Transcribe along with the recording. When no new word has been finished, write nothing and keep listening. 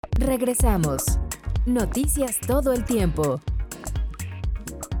Regresamos. Noticias todo el tiempo.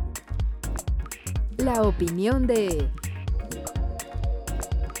 La opinión de...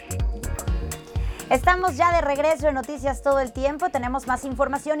 Estamos ya de regreso en Noticias todo el tiempo, tenemos más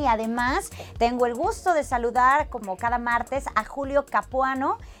información y además tengo el gusto de saludar como cada martes a Julio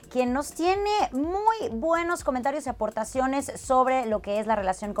Capuano, quien nos tiene muy buenos comentarios y aportaciones sobre lo que es la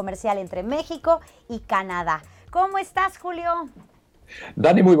relación comercial entre México y Canadá. ¿Cómo estás, Julio?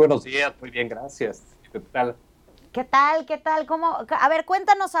 Dani, muy buenos días, muy bien, gracias. ¿Qué tal? ¿Qué tal? ¿Qué tal? ¿Cómo? A ver,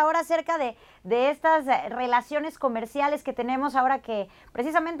 cuéntanos ahora acerca de estas relaciones comerciales que tenemos ahora que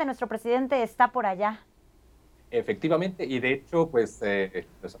precisamente nuestro presidente está por allá. Efectivamente, y de hecho,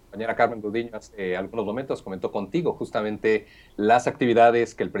 nuestra compañera Carmen Gudiño hace algunos momentos comentó contigo justamente las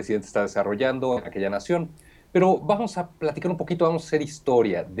actividades que el presidente está desarrollando en aquella nación. Pero vamos a platicar un poquito, vamos a hacer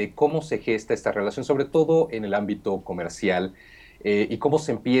historia de cómo se gesta esta relación, sobre todo en el ámbito comercial, y cómo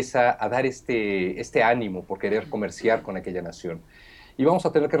se empieza a dar este ánimo por querer comerciar con aquella nación. Y vamos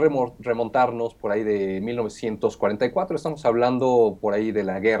a tener que remontarnos por ahí de 1944, estamos hablando por ahí de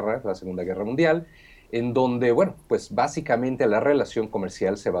la guerra, la Segunda Guerra Mundial, en donde, bueno, pues básicamente la relación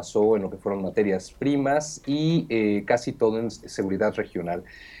comercial se basó en lo que fueron materias primas y casi todo en seguridad regional.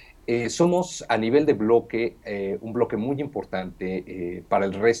 Somos a nivel de bloque un bloque muy importante para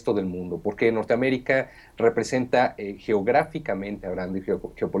el resto del mundo, porque Norteamérica representa geográficamente hablando y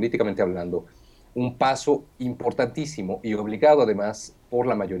geopolíticamente hablando un paso importantísimo y obligado además por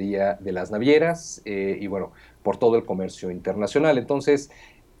la mayoría de las navieras y bueno, por todo el comercio internacional. Entonces,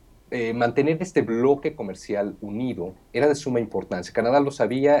 mantener este bloque comercial unido era de suma importancia. Canadá lo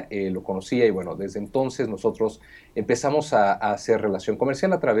sabía, lo conocía y bueno, desde entonces nosotros empezamos a hacer relación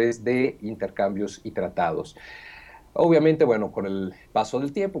comercial a través de intercambios y tratados. Obviamente, bueno, con el paso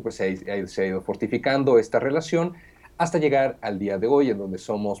del tiempo, pues se ha ido fortificando esta relación hasta llegar al día de hoy, en donde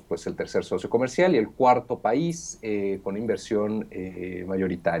somos pues el tercer socio comercial y el cuarto país con inversión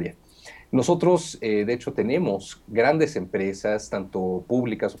mayoritaria. Nosotros, de hecho, tenemos grandes empresas, tanto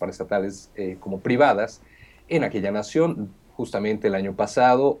públicas o paraestatales como privadas, en aquella nación. Justamente el año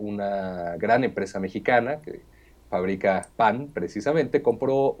pasado, una gran empresa mexicana que fabrica pan, precisamente,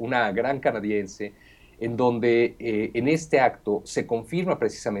 compró una gran canadiense, en donde en este acto se confirma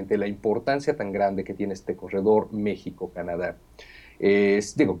precisamente la importancia tan grande que tiene este corredor México-Canadá.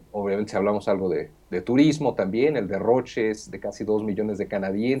 Digo, obviamente si hablamos algo de turismo también, el derroche es de casi 2 millones de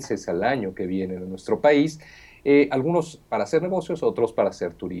canadienses al año que vienen a nuestro país, algunos para hacer negocios, otros para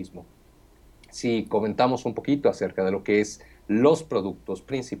hacer turismo. Si comentamos un poquito acerca de lo que es los productos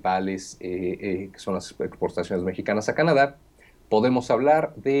principales que son las exportaciones mexicanas a Canadá, podemos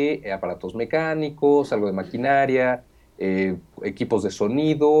hablar de aparatos mecánicos, algo de maquinaria, equipos de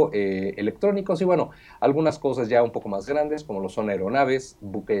sonido, electrónicos y bueno, algunas cosas ya un poco más grandes como lo son aeronaves,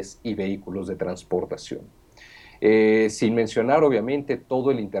 buques y vehículos de transportación. Sin mencionar, obviamente,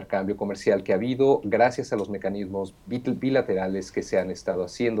 todo el intercambio comercial que ha habido gracias a los mecanismos bilaterales que se han estado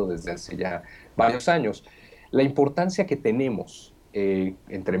haciendo desde hace ya varios años. La importancia que tenemos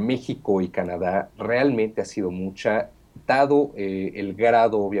entre México y Canadá realmente ha sido mucha, dado el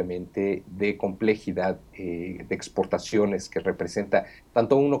grado, obviamente, de complejidad de exportaciones que representa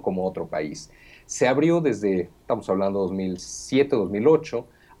tanto uno como otro país. Se abrió desde, estamos hablando 2007, 2008,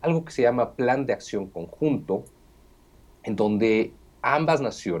 algo que se llama Plan de Acción Conjunto, en donde ambas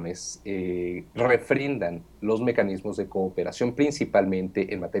naciones refrendan los mecanismos de cooperación,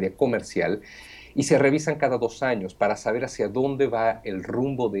 principalmente en materia comercial, y se revisan cada 2 años para saber hacia dónde va el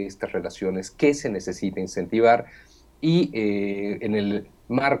rumbo de estas relaciones, qué se necesita incentivar, y en el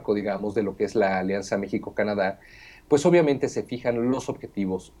marco, digamos, de lo que es la Alianza México-Canadá, pues obviamente se fijan los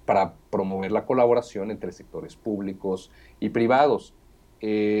objetivos para promover la colaboración entre sectores públicos y privados.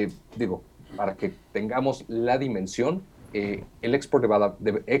 Digo, para que tengamos la dimensión, el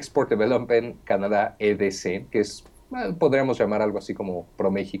Export Development Canadá EDC, que es, podríamos llamar algo así como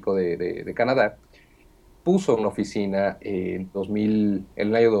ProMéxico de Canadá, puso una oficina en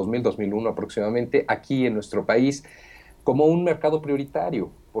el año 2000-2001 aproximadamente, aquí en nuestro país, como un mercado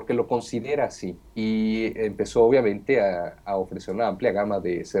prioritario, porque lo considera así. Y empezó obviamente a ofrecer una amplia gama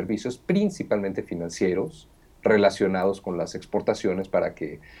de servicios, principalmente financieros, relacionados con las exportaciones para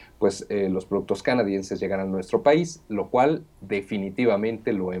que pues, los productos canadienses llegaran a nuestro país, lo cual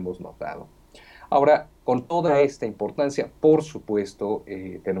definitivamente lo hemos notado. Ahora, con toda esta importancia, por supuesto,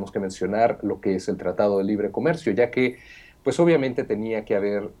 tenemos que mencionar lo que es el Tratado de Libre Comercio, ya que, pues obviamente tenía que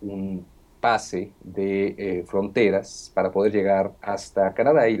haber un pase de fronteras para poder llegar hasta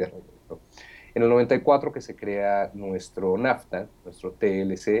Canadá y de En el 94 que se crea nuestro NAFTA, nuestro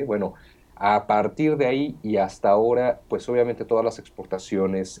TLC, bueno, A partir de ahí y hasta ahora, pues obviamente todas las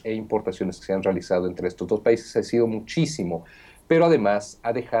exportaciones e importaciones que se han realizado entre estos dos países ha sido muchísimo, pero además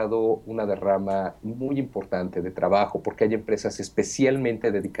ha dejado una derrama muy importante de trabajo porque hay empresas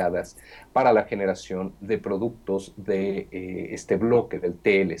especialmente dedicadas para la generación de productos de este bloque del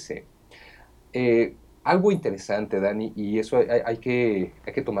TLC. Algo interesante, Dani, y eso hay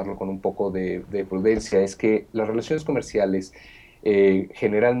que tomarlo con un poco de prudencia, es que las relaciones comerciales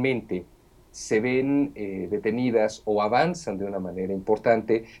generalmente se ven detenidas o avanzan de una manera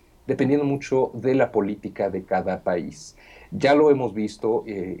importante dependiendo mucho de la política de cada país. Ya lo hemos visto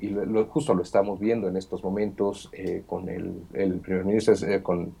y justo lo estamos viendo en estos momentos con el primer ministro,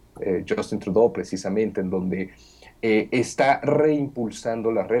 con Justin Trudeau precisamente, en donde está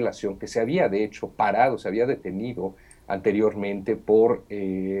reimpulsando la relación que se había de hecho parado, se había detenido anteriormente por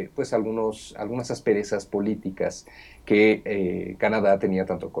pues algunas asperezas políticas que Canadá tenía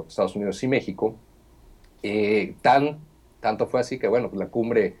tanto con Estados Unidos y México. Tanto fue así que, bueno, la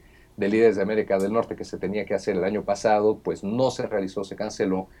cumbre de líderes de América del Norte que se tenía que hacer el año pasado, pues no se realizó, se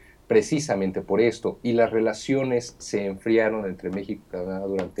canceló precisamente por esto, y las relaciones se enfriaron entre México y Canadá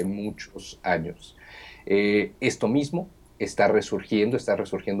durante muchos años. Esto mismo está resurgiendo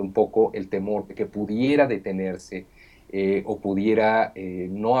un poco el temor de que pudiera detenerse o pudiera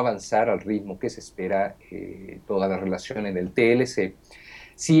no avanzar al ritmo que se espera toda la relación en el TLC,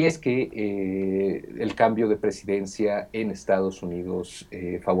 si es que el cambio de presidencia en Estados Unidos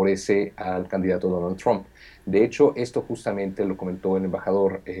favorece al candidato Donald Trump. De hecho, esto justamente lo comentó el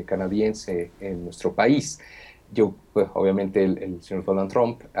embajador canadiense en nuestro país. Pues, obviamente el señor Donald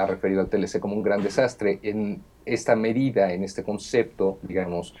Trump ha referido al TLC como un gran desastre. En esta medida, en este concepto,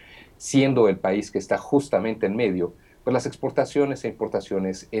 digamos, siendo el país que está justamente en medio, pues las exportaciones e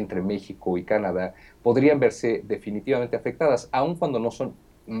importaciones entre México y Canadá podrían verse definitivamente afectadas, aun cuando no son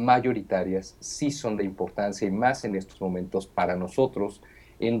mayoritarias, sí son de importancia y más en estos momentos para nosotros,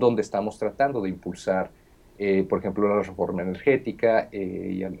 en donde estamos tratando de impulsar, por ejemplo, la reforma energética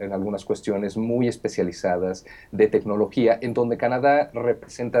y en algunas cuestiones muy especializadas de tecnología, en donde Canadá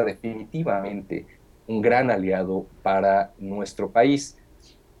representa definitivamente un gran aliado para nuestro país.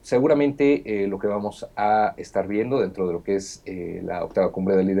 Seguramente lo que vamos a estar viendo dentro de lo que es la octava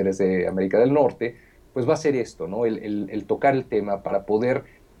cumbre de líderes de América del Norte, pues va a ser esto, ¿no? El tocar el tema para poder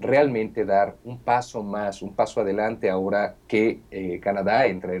realmente dar un paso más, un paso adelante ahora que Canadá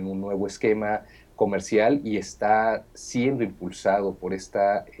entra en un nuevo esquema comercial y está siendo impulsado por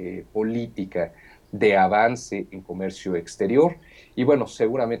esta política de avance en comercio exterior. Y bueno,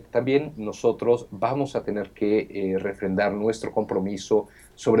 seguramente también nosotros vamos a tener que refrendar nuestro compromiso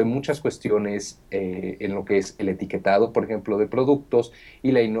sobre muchas cuestiones en lo que es el etiquetado, por ejemplo, de productos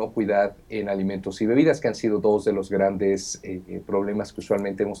y la inocuidad en alimentos y bebidas, que han sido dos de los grandes problemas que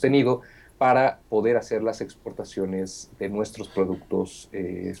usualmente hemos tenido para poder hacer las exportaciones de nuestros productos,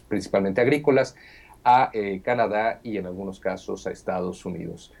 principalmente agrícolas, a Canadá y en algunos casos a Estados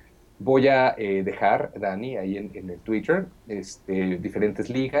Unidos. Voy a dejar, Dani, ahí en el Twitter, diferentes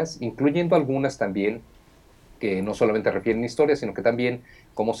ligas, incluyendo algunas también que no solamente refieren historias, sino que también,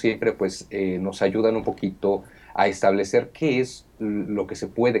 como siempre, pues nos ayudan un poquito a establecer qué es lo que se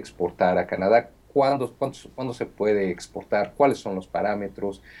puede exportar a Canadá, cuándo se puede exportar, cuáles son los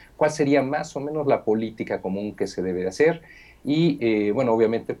parámetros, cuál sería más o menos la política común que se debe hacer y, bueno,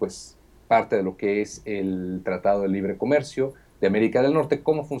 obviamente, pues parte de lo que es el Tratado de Libre Comercio de América del Norte,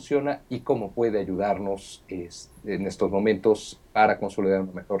 cómo funciona y cómo puede ayudarnos en estos momentos para consolidar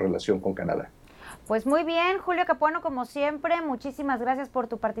una mejor relación con Canadá. Pues muy bien, Julio Capuano, como siempre, muchísimas gracias por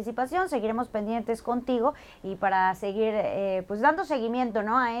tu participación. Seguiremos pendientes contigo y para seguir pues dando seguimiento,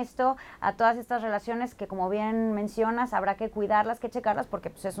 ¿no? A esto, a todas estas relaciones que, como bien mencionas, habrá que cuidarlas, que checarlas, porque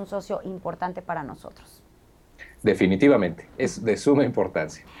pues, es un socio importante para nosotros. Definitivamente, es de suma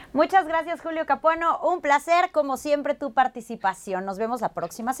importancia. Muchas gracias, Julio Capuano. Un placer, como siempre, tu participación. Nos vemos la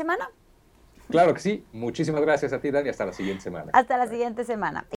próxima semana. Claro que sí. Muchísimas gracias a ti, Dani. Hasta la siguiente semana. Hasta la siguiente semana.